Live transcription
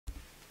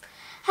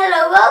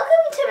Hello,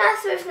 welcome to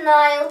Maths with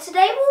Nile.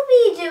 Today we'll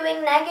be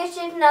doing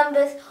negative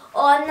numbers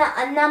on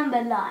a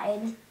number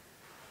line.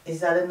 Is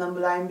that a number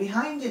line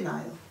behind you,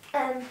 Nile?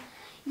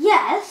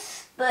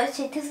 Yes, but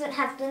it doesn't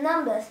have the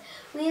numbers.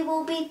 We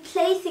will be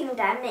placing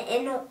them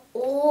in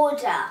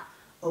order.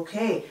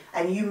 Okay,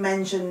 and you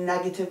mentioned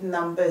negative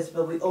numbers,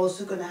 but we're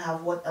also going to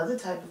have what other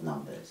type of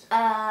numbers?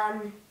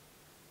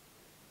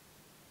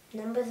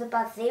 Numbers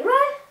above zero?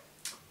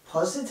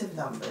 Positive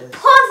numbers.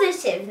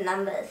 Positive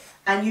numbers.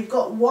 And you've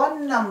got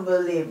one number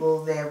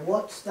label there.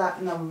 What's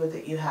that number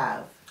that you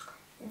have?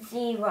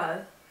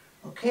 0.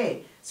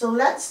 Okay, so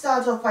let's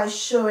start off by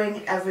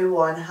showing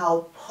everyone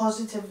how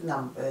positive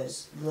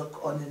numbers look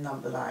on the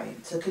number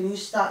line. So can you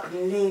start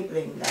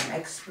labeling them,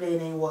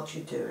 explaining what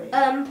you're doing?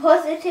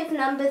 Positive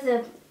numbers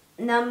are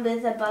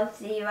numbers above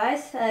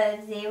 0. So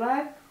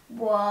 0,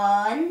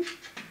 1,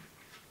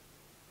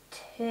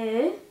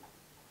 2,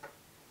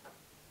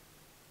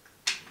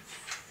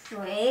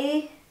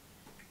 3,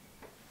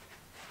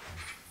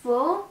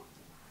 4,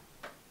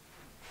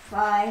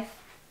 5,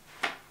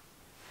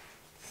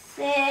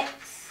 6,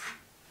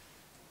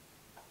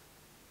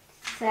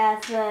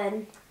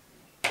 7,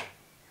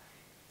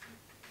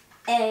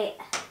 8,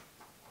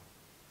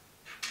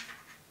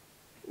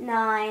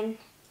 9,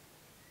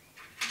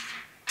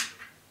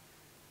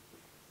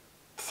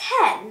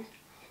 10.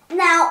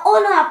 Now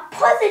on our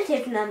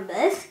positive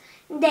numbers,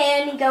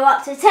 they only go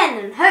up to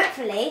 10, and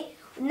hopefully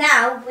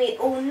now we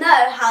all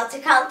know how to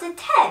count to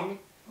 10.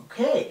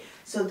 Okay,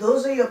 so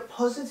those are your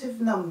positive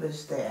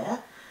numbers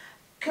there.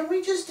 Can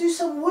we just do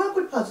some work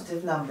with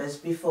positive numbers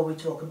before we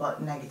talk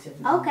about negative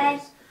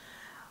numbers?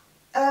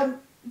 Okay.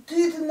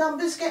 Do the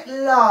numbers get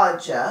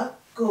larger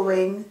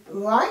going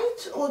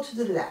right or to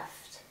the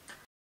left?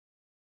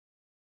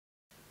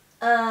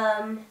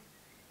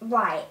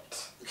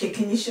 Right. Okay,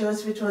 can you show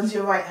us which one's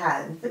your right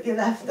hand? Put your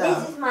left down.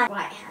 This is my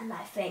right hand,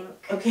 I think.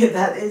 Okay,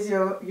 that is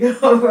your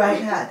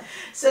right hand.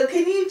 So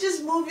can you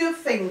just move your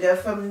finger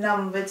from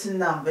number to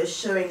number,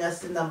 showing us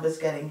the numbers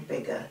getting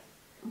bigger?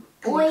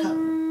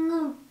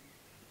 Boing.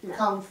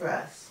 Count for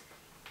us.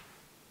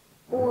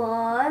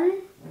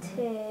 1,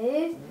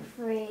 2,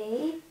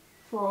 3,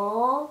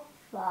 4,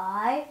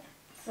 5,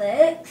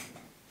 6,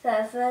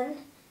 7,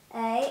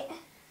 8,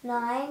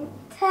 9,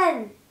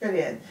 10.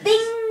 Brilliant.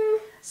 Bing!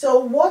 So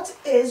what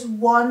is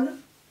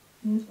one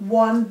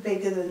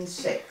bigger than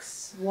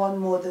 6? 1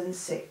 more than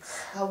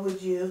 6. How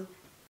would you?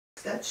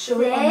 Let's show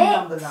it on the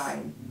number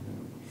line.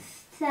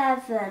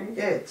 7.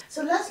 Good.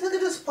 So let's look at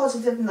those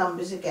positive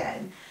numbers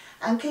again.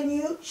 And can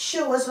you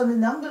show us on the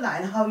number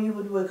line how you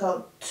would work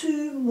out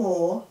 2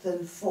 more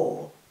than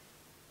 4?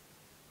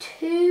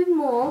 2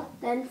 more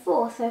than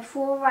 4, so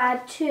 4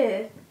 add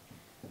 2.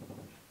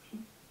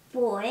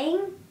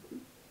 Boing,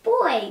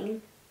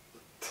 boing.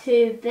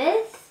 2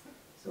 bits.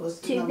 So what's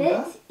the 2 number?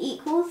 bits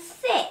equals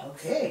 6.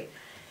 Okay.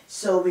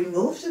 So we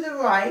move to the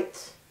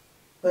right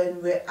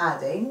when we're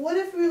adding. What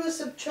if we were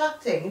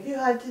subtracting? If you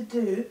had to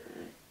do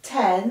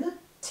 10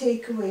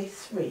 take away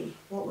 3,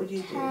 what would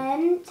you do?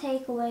 10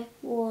 take away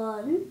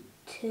 1,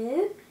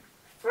 2,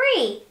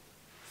 3.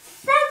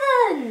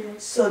 7!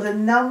 So the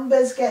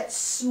numbers get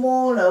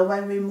smaller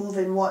when we move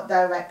in what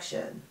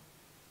direction?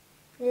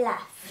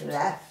 Left.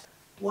 Left.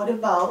 What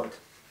about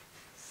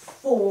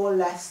 4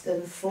 less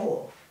than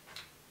 4?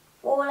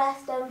 4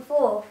 less than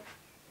 4.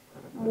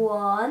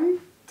 1,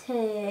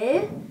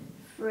 2,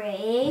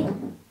 3,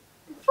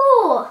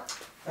 4.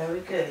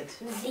 Very good.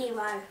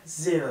 0.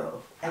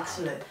 0.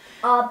 Excellent.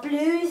 Our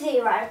blue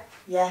 0.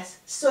 Yes.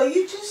 So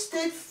you just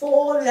did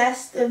 4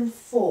 less than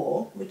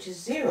 4, which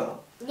is 0.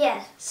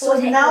 Yes. 4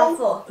 So take now, away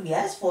 4.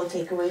 yes, 4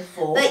 take away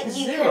 4 But is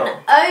you 0.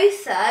 can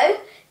also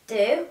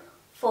do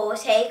 4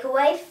 take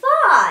away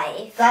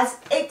 5. That's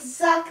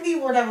exactly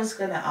what I was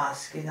going to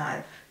ask you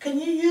now. Can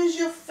you use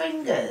your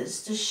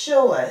fingers to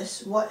show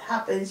us what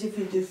happens if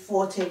you do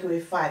 4 take away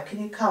 5?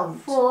 Can you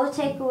count? 4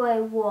 take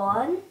away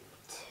 1,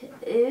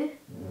 2,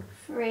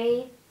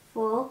 3,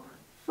 4,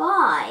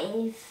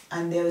 5.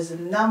 And there is a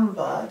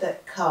number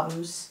that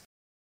comes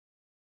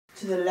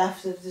to the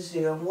left of the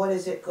 0. And what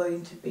is it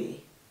going to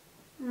be?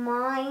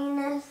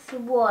 Minus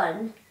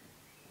 1.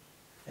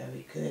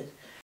 Very good.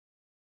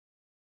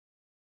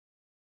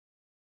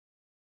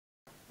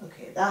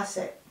 Okay, that's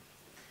it.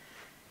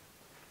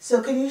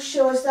 So can you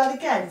show us that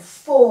again?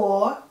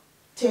 4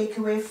 take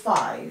away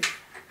 5.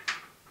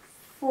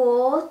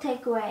 4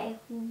 take away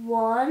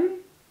 1,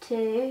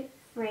 2,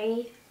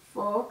 3,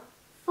 4,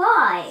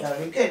 5.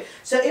 Very good.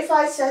 So if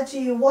I said to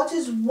you, what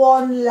is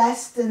 1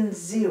 less than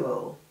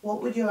 0?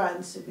 What would your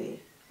answer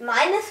be?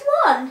 Minus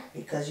 1.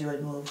 Because you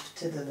would move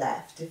to the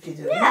left if you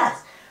do Yeah. this.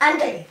 And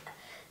Okay.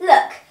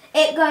 look,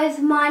 it goes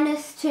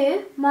minus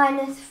 2,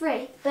 minus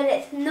 3, but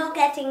it's not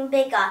getting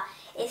bigger.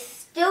 It's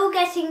still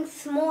getting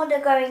smaller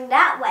going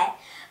that way.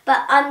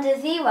 But under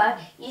 0,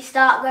 you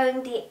start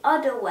going the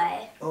other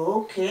way.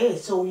 Okay,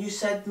 so you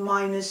said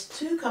minus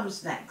 2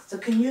 comes next. So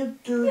can you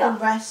do the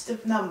rest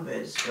of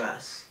numbers for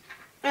us?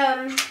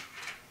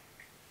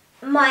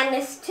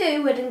 Minus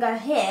 2 wouldn't go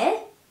here.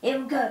 It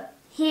would go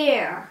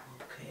here.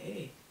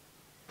 Okay.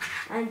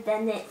 And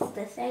then it's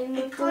the same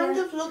with It kind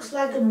the... of looks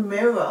like a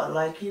mirror,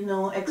 like, you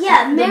know, except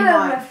Yeah, the mirror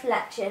line.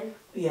 reflection.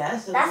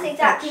 Yes. Yeah, That's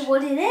exactly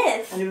what it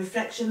is. And the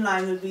reflection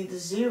line would be the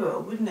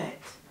 0, wouldn't it?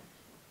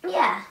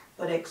 Yeah.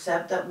 But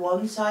except that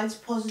one side's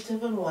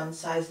positive and one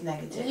side's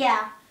negative.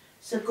 Yeah.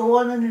 So go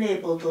on and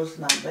label those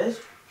numbers.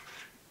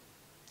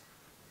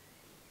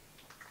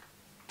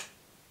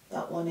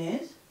 That one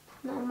is?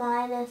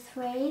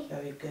 -3.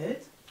 Very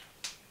good.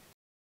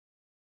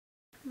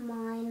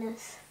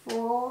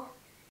 -4.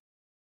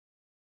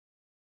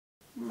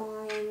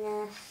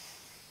 -5.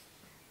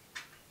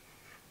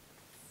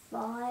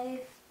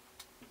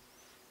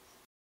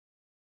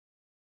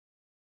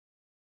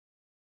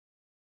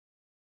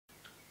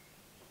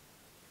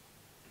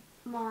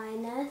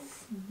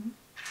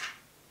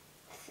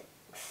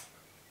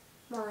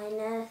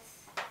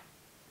 -6.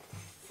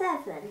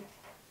 -7.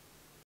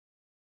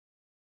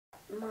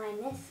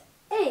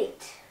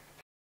 -8.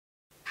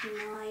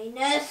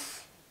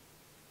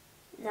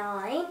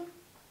 -9.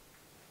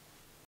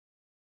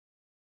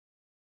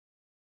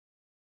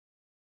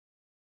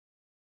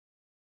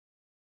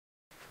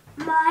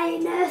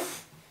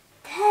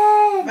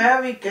 -10.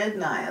 Very good,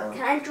 Nile.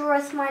 Can I draw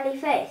a smiley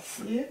face?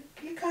 You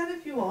can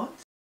if you want.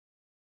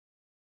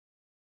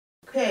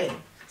 Okay,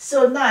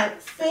 so now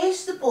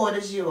face the board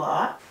as you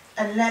are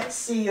and let's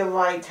see your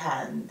right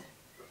hand.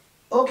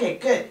 Okay,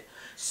 good.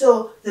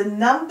 So the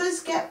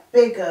numbers get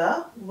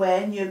bigger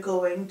when you're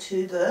going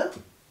to the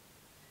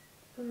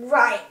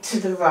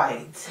Right.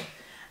 right.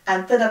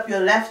 And put up your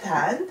left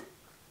hand.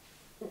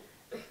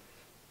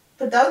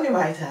 Put down your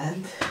right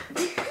hand.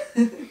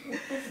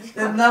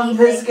 The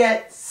numbers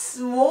get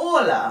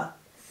smaller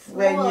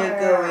when you're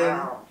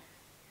going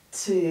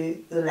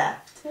to the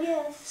left.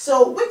 Yes.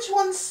 So which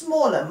one's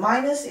smaller,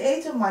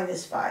 -8 or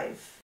 -5?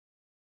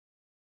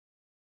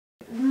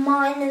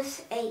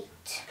 -8.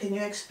 Can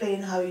you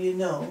explain how you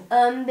know?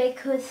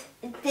 Because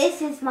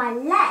this is my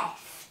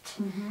left,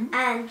 Mm-hmm.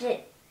 and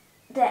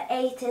the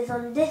 8 is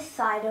on this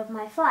side of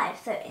my 5,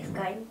 so it's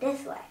going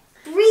this way.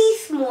 3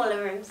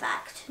 smaller, in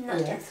fact, not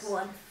Yes. just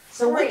 1.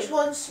 So 3. which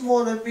one's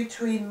smaller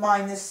between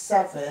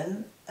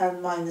 -7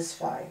 and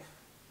 -5?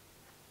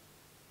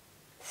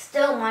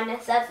 Still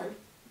 -7.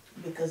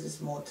 Because it's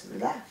more to the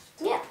left.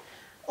 Yeah.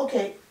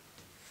 Okay,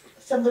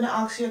 so I'm going to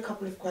ask you a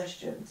couple of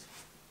questions.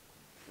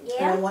 And I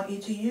Yeah. want you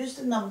to use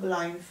the number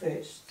line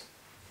first.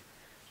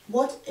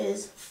 What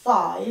is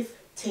 5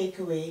 take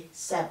away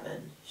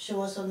 7?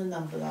 Show us on the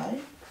number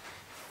line.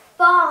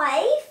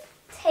 5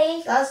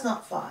 take... That's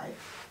not 5.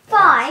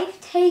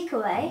 5 take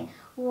away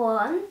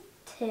 1,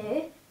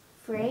 2,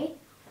 3,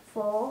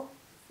 4,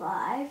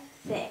 5,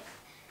 6,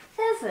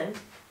 7.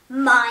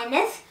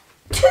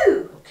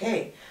 -2.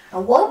 Okay. And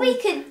Or what we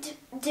could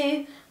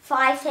do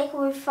 5 take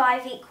away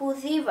 5 equals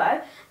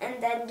 0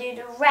 and then do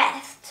the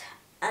rest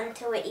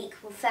until it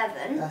equals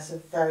 7. That's a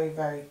very,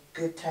 very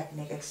good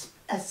technique,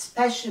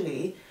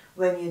 especially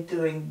when you're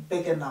doing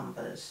bigger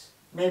numbers.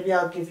 Maybe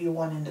I'll give you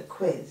one in the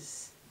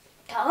quiz.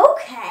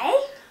 Okay.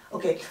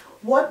 Okay,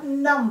 what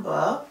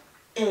number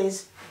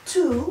is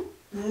 2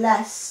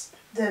 less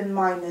than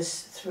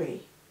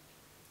 -3?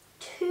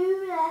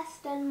 2 less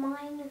than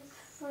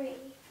 -3.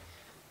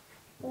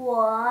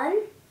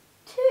 1,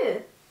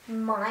 2.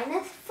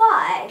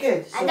 -5.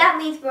 Good. So And that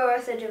means we're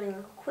also doing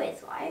a quiz,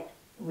 right?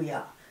 we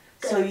are.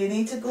 So you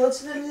need to go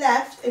to the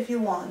left if you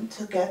want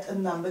to get a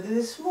number that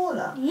is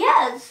smaller.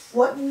 Yes.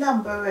 What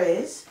number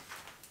is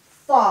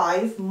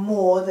 5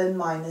 more than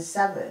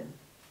 -7?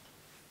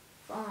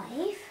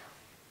 5.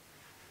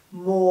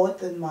 More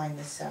than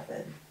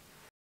 -7.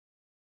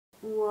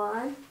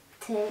 1,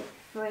 2,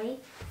 3,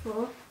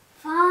 4,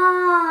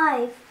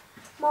 5.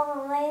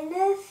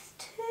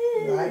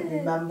 -2. Right,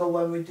 remember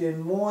when we're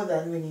doing more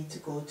than, we need to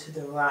go to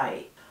the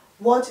right.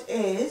 What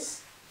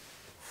is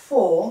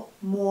 4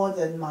 more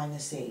than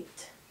 -8?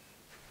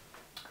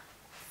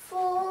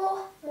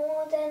 4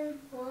 more than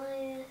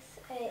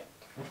 -8.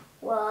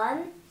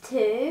 1,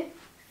 2,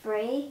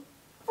 3,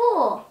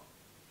 4.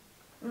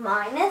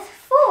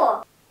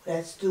 -4.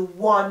 Let's do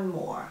one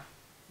more.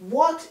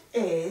 What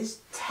is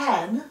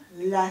 10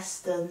 less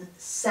than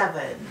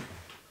 7?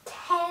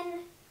 10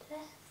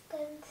 less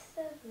than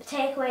 7.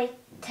 Take away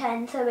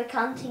 10, so we're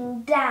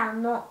counting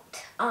down,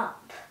 not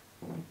up.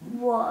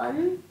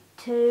 1,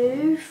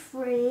 2,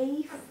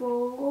 3,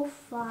 4,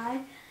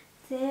 5,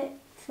 6,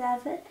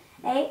 7,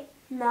 8,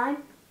 9,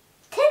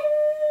 10.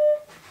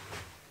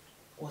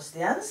 What's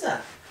the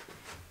answer?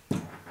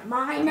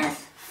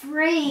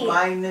 -3.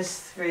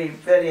 -3,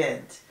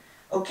 brilliant.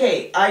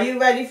 Okay, are you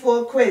ready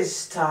for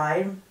quiz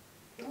time?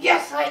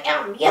 Yes, I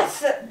am. Yes,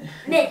 sir.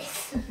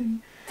 Miss.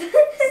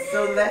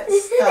 So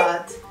let's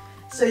start.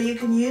 So you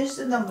can use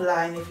the number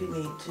line if you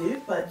need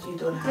to, but you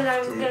don't But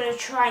have I'm to. going to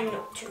try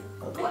not to.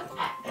 Okay,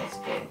 let's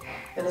go.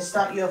 Gonna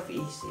start you off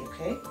easy,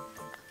 okay?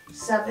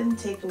 7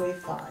 take away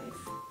 5.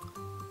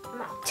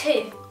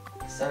 2.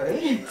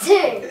 Sorry?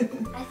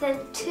 2. I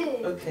said 2.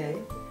 Okay.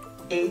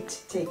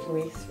 8 take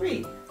away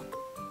 3.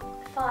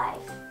 5.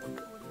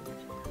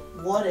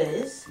 What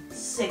is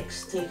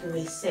 6 take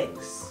away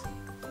 6?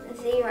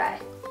 0.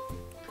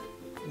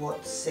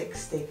 What's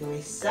 6 take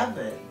away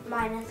 7?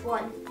 Minus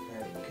 1.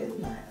 Very good,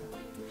 Nile.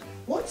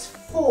 What's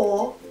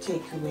 4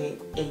 take away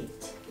 8?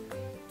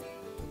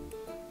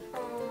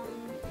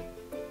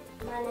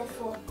 Minus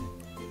 4.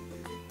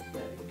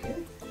 Very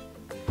good.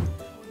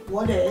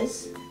 What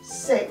is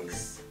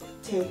 6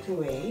 take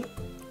away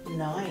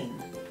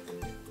 9?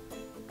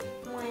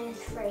 Minus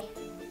 3.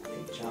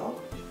 Good job.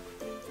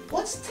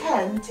 What's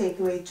 10 take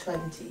away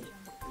 20?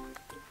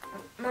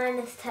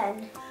 Minus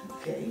 10.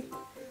 Okay.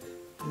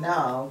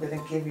 Now I'm going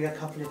to give you a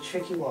couple of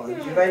tricky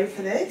ones. You ready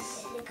for this?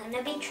 Is it going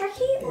to be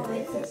tricky or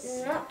It is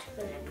is. it not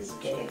going to be It's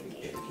going to be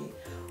tricky? tricky.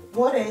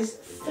 What is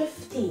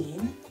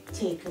 15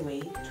 take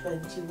away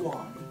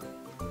 21?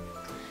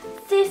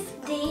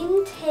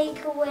 15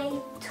 take away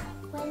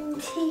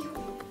 20.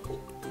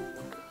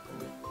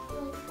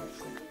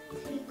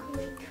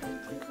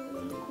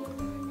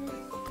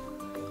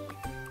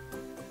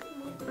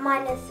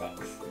 Minus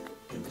 6.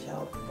 Good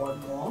job. One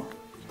more.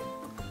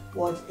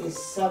 What is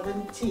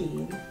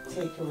 17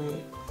 take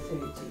away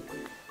 30?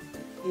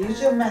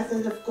 Use your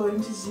method of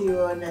going to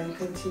 0 and then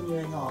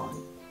continuing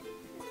on.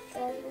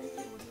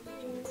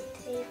 17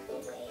 take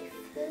away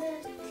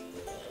 30.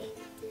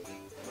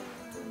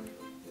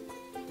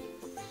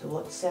 So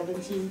what's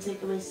 17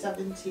 take away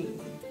 17?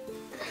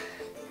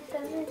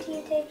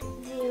 17 take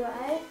 0.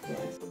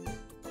 Yes.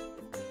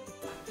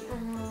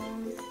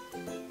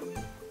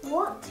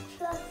 What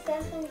plus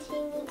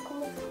 17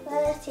 equals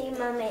 30,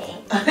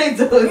 Mummy? I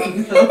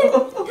don't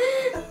know.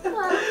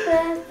 What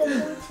plus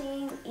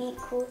 17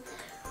 equals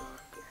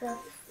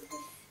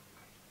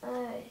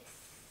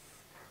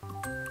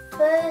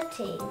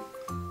 13?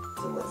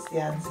 So what's the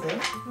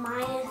answer?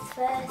 Minus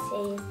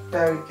 13.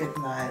 Very good,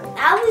 Nile.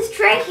 That was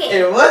tricky.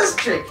 It was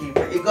tricky,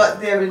 but you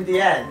got there in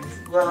the end.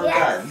 Well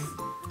Yes.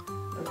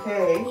 done.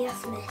 Okay.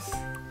 Yes, miss.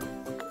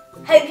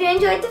 Hope you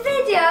enjoyed the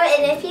video,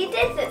 and if you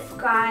did,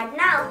 subscribe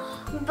now.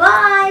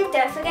 Bye!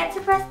 Don't forget to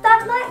press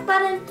that like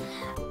button.